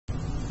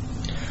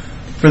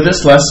For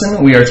this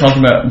lesson, we are talking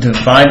about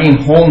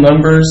dividing whole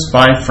numbers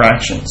by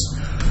fractions.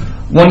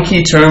 One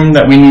key term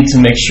that we need to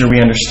make sure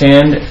we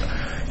understand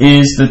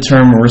is the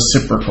term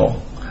reciprocal.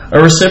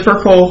 A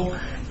reciprocal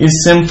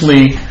is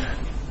simply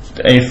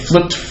a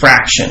flipped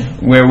fraction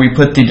where we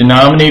put the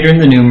denominator in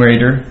the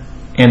numerator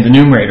and the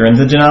numerator in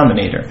the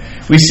denominator.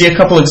 We see a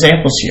couple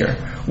examples here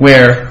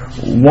where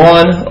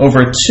 1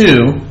 over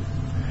 2,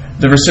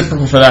 the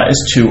reciprocal for that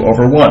is 2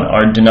 over 1.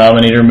 Our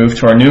denominator moved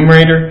to our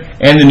numerator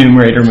and the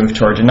numerator moved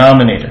to our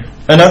denominator.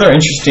 Another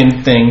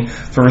interesting thing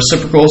for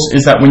reciprocals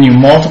is that when you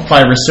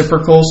multiply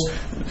reciprocals,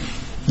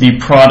 the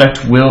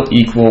product will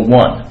equal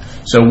 1.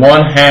 So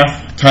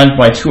 1/2 times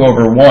by 2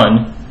 over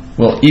 1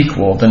 will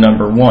equal the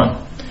number 1.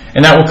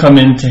 And that will come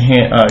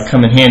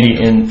in handy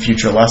in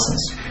future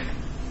lessons.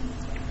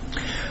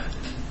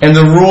 And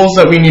the rules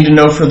that we need to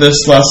know for this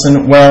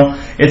lesson, well,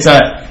 it's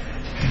that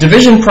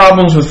division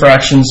problems with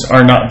fractions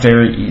are not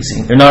very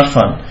easy. They're not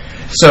fun.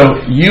 So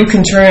you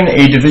can turn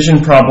a division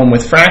problem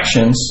with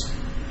fractions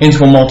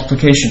into a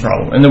multiplication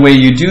problem. And the way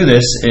you do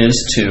this is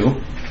to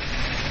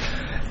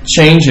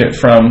change it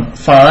from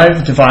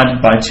 5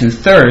 divided by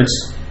 2/3.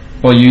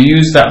 Well, you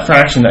use that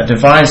fraction, that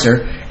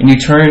divisor, and you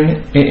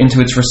turn it into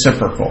its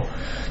reciprocal.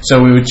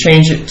 So we would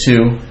change it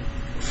to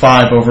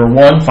 5 over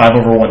 1. 5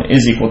 over 1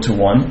 is equal to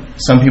 1.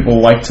 Some people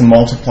like to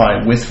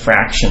multiply with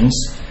fractions.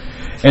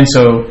 And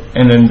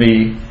then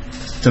the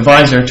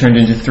divisor turned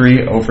into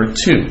 3 over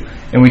 2.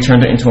 And we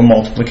turned it into a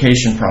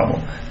multiplication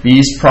problem.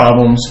 These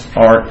problems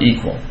are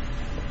equal.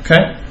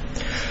 Okay?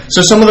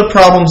 So some of the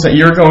problems that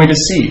you're going to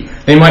see,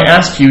 they might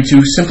ask you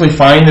to simply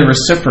find the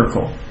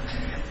reciprocal.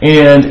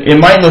 And it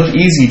might look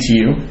easy to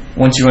you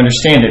once you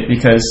understand it,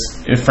 because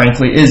it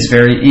frankly is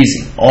very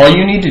easy. All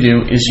you need to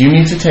do is you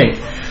need to take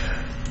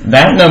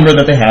that number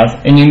that they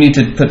have and you need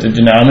to put the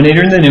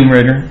denominator in the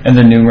numerator and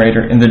the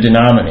numerator in the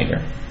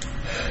denominator.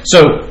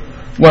 So,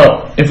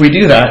 well, if we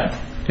do that,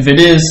 if it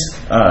is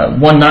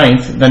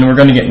 1/9, then we're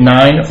going to get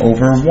 9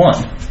 over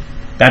 1.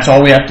 That's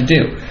all we have to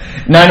do.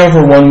 9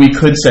 over 1, we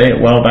could say,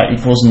 well, that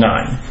equals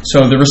 9.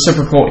 So the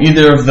reciprocal,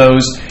 either of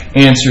those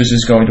answers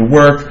is going to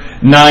work.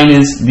 9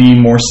 is the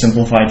more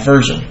simplified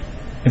version.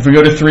 If we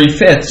go to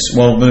 3/5,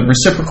 well, the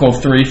reciprocal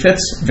of 3/5,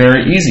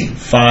 very easy.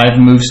 5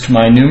 moves to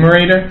my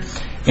numerator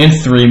and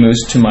 3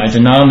 moves to my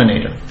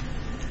denominator.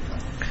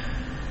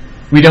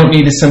 We don't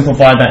need to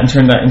simplify that and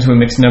turn that into a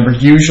mixed number.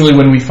 Usually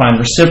when we find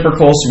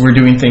reciprocals, we're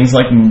doing things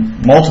like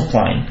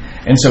multiplying.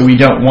 And so we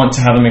don't want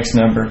to have a mixed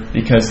number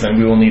because then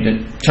we will need to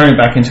turn it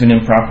back into an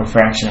improper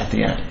fraction at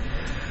the end.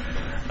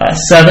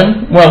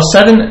 7, well,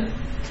 7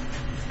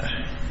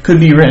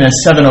 could be written as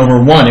 7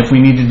 over 1 if we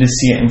needed to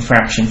see it in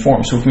fraction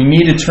form. So if we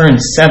need to turn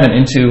 7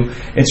 into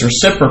its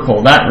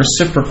reciprocal, that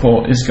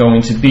reciprocal is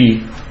going to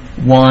be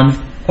 1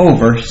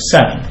 over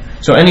 7.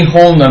 So any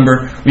whole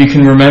number, we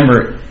can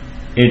remember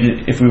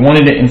it, if we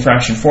wanted it in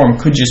fraction form,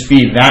 could just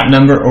be that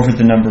number over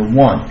the number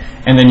 1.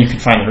 And then you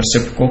could find the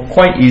reciprocal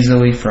quite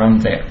easily from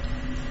there.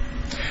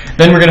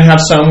 Then we're going to have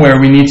some where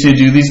we need to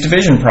do these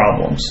division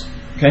problems.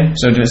 Okay,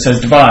 so it says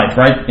divide,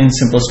 right, in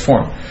simplest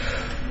form.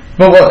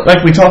 But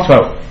like we talked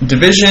about,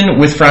 division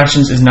with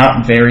fractions is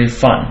not very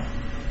fun.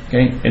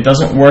 Okay, it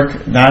doesn't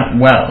work that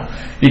well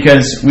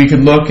because we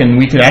could look and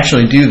we could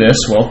actually do this.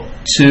 Well,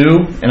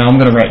 2, and I'm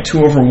going to write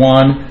 2 over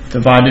 1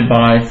 divided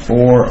by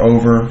 4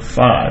 over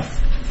 5.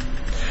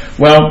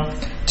 Well,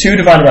 2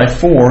 divided by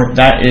 4,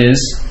 that is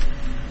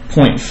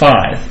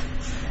 0.5.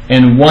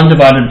 And 1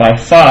 divided by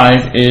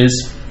 5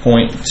 is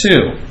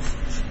 0.2.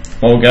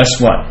 Well, guess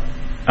what?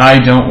 I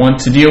don't want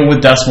to deal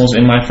with decimals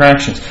in my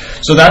fractions.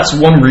 So that's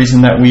one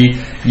reason that we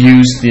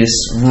use this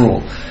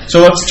rule. So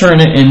let's turn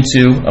it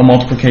into a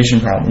multiplication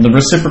problem. The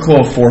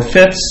reciprocal of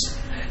 4/5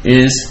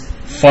 is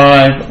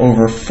 5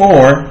 over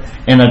 4,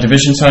 and that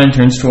division sign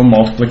turns to a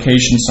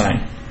multiplication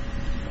sign.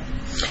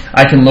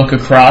 I can look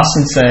across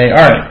and say,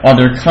 all right, are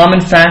there common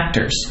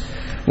factors?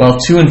 Well,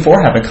 2 and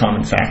 4 have a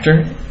common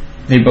factor.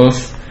 They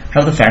both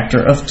have the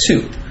factor of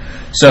 2.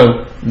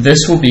 So this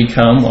will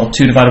become, well,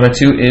 2 divided by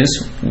 2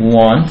 is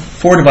 1.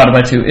 4 divided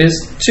by 2 is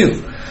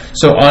 2.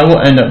 So I will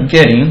end up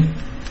getting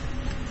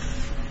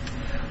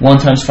 1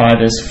 times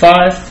 5 is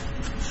 5,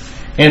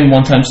 and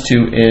 1 times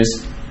 2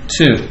 is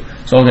 2.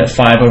 So I'll get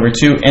 5 over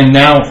 2. And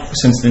now,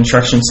 since the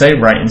instructions say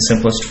write in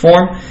simplest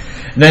form,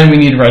 then we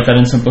need to write that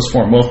in simplest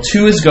form. Well,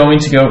 2 is going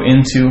to go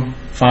into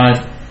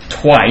 5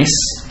 twice.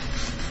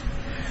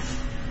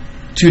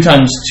 2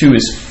 times 2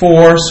 is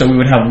 4, so we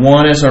would have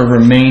 1 as our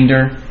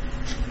remainder,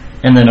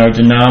 and then our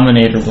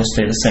denominator will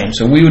stay the same.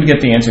 So we would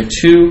get the answer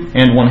 2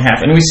 and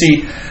 1/2. And we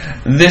see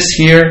this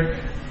here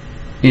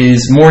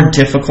is more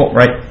difficult,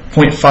 right?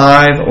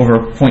 0.5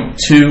 over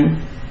 0.2.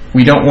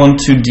 We don't want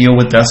to deal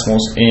with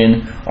decimals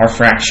in our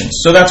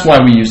fractions. So that's why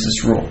we use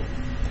this rule.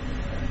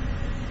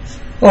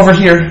 Over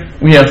here,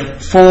 we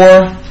have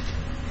 4.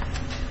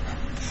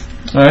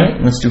 All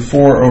right, let's do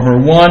 4 over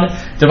 1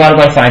 divided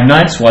by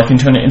 5/9. Well, I can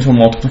turn it into a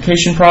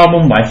multiplication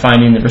problem by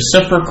finding the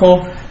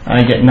reciprocal.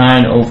 I get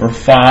 9 over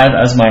 5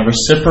 as my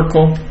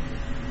reciprocal.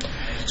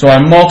 So I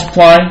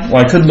multiply. Well,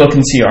 I could look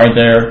and see, are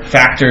there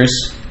factors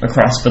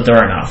across, but there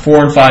are not.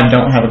 4 and 5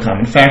 don't have a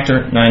common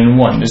factor. 9 and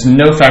 1. There's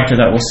no factor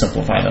that will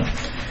simplify them.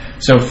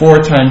 So 4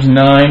 times 9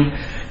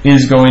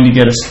 is going to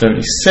get us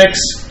 36.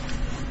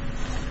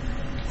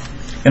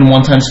 And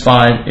 1 times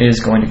 5 is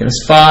going to get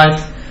us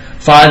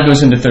 5. 5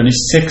 goes into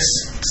 36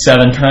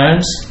 7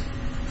 times.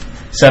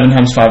 7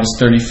 times 5 is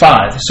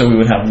 35. So we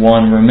would have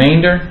 1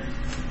 remainder,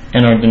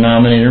 and our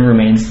denominator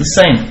remains the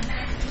same.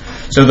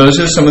 So those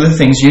are some of the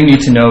things you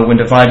need to know when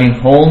dividing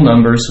whole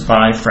numbers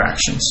by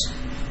fractions.